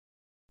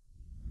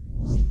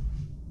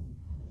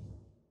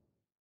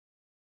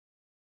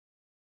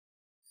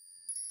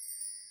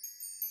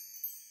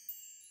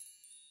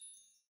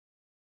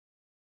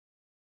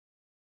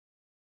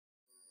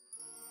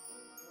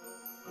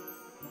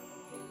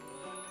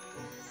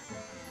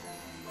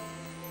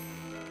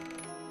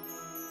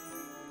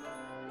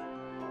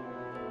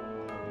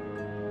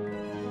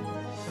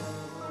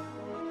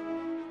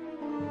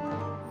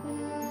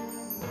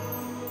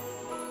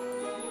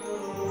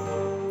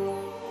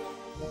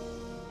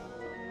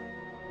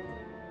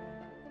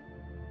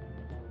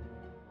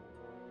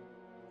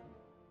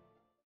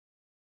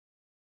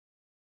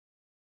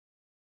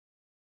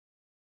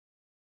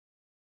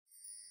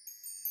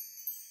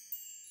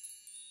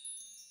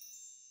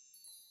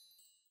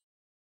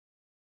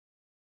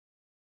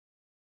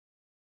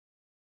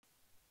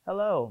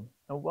Hello,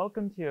 and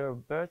welcome to your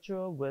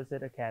Virtual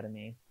Wizard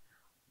Academy.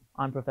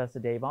 I'm Professor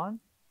Davon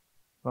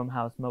from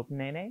House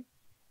Mopanene,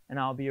 and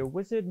I'll be your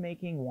wizard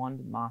making wand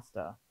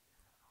master.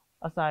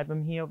 Aside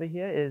from me over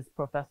here is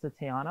Professor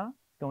Tiana,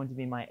 going to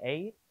be my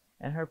aide,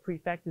 and her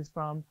prefect is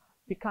from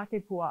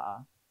Pikake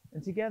Pua'a.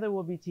 And together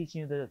we'll be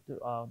teaching you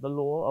the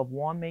lore of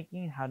wand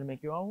making and how to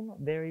make your own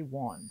very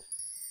wand.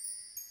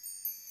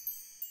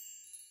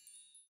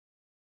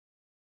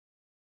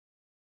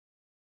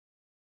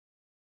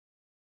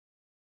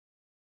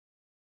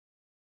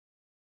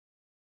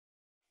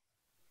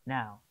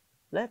 Now,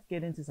 let's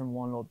get into some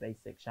wand lore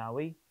basics, shall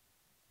we?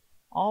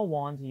 All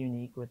wands are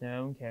unique with their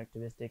own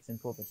characteristics and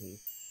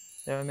properties.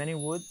 There are many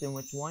woods in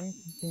which one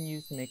can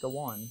use to make a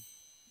wand.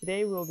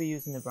 Today we will be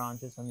using the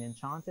branches from the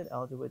enchanted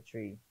elderwood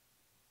tree.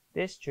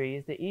 This tree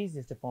is the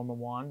easiest to form a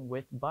wand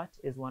with, but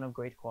is one of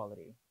great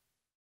quality.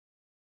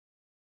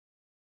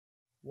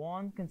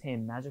 Wands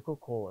contain magical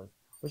cores,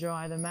 which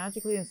are either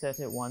magically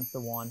inserted once the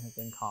wand has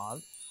been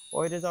carved,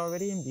 or it is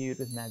already imbued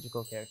with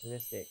magical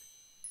characteristics.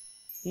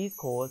 These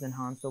cores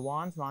enhance the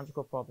wand's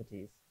magical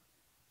properties.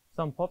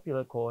 Some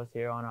popular cores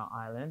here on our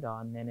island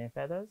are nene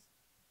feathers,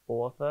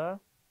 boar fur,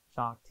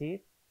 shark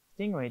teeth,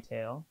 stingray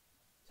tail,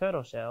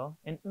 turtle shell,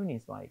 and uni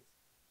spikes.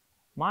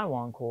 My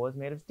wand core is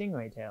made of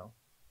stingray tail.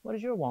 What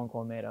is your wand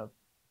core made of?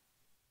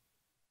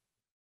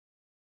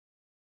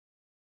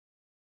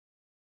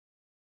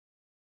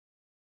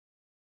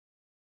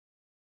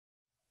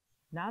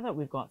 Now that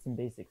we've got some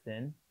basics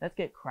in, let's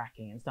get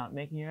cracking and start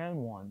making your own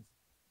wands.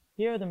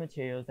 Here are the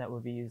materials that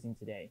we'll be using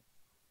today.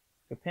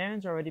 Your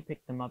parents already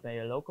picked them up at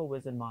your local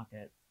wizard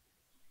market.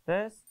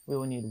 First, we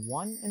will need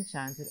one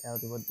enchanted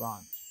elderwood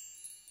branch,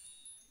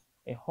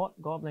 a hot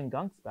goblin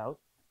gunk spout,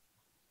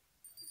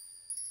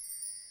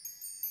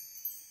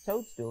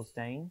 toadstool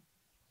stain,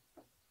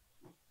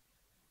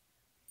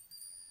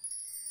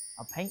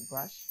 a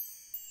paintbrush,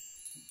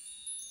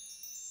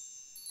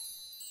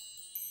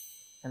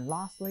 and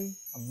lastly,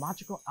 a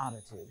magical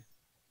attitude.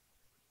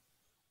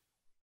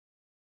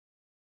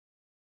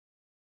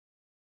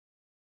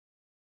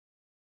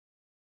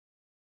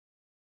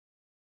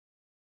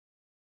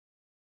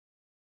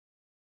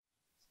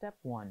 Step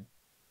 1.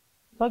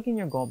 Plug in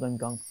your goblin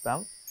gunk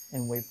spout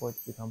and wait for it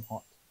to become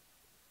hot.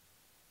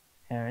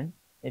 Parents,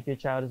 if your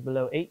child is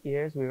below 8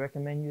 years, we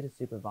recommend you to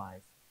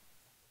supervise.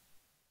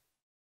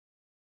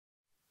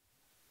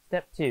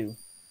 Step 2.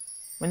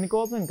 When the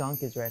goblin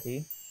gunk is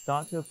ready,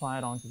 start to apply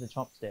it onto the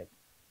chopstick.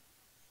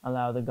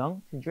 Allow the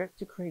gunk to drip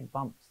to create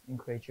bumps and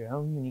create your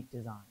own unique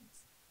designs.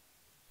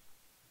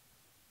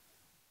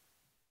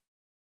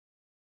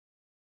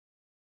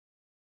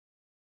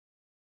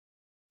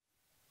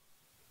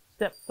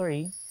 Step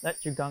 3.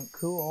 Let your gunk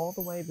cool all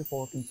the way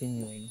before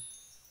continuing.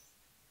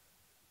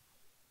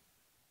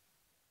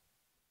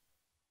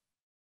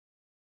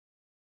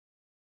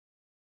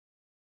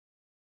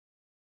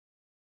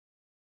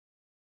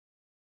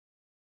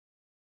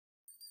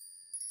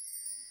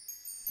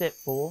 Step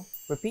 4.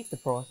 Repeat the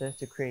process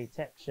to create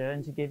texture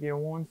and to give your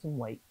wand some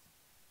weight.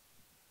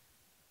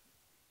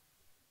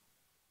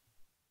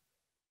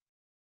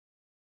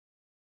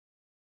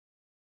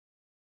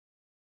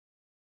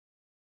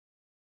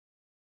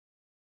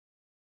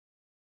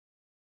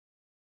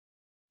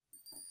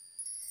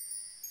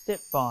 Step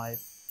 5.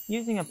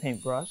 Using a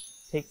paintbrush,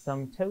 take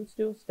some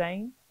toadstool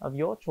stain of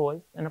your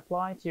choice and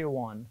apply it to your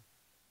wand.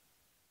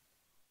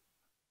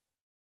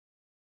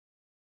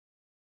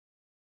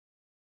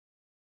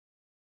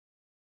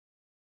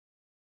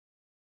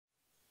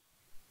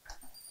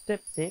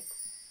 Step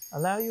 6.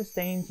 Allow your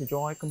stain to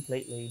dry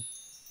completely.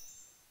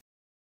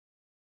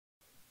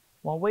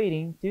 While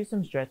waiting, do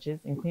some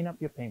stretches and clean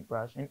up your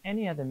paintbrush and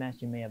any other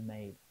mess you may have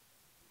made.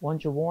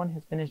 Once your wand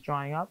has finished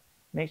drying up,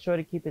 make sure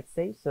to keep it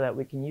safe so that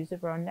we can use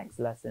it for our next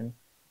lesson.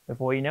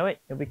 Before you know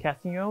it, you'll be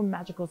casting your own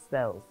magical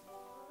spells.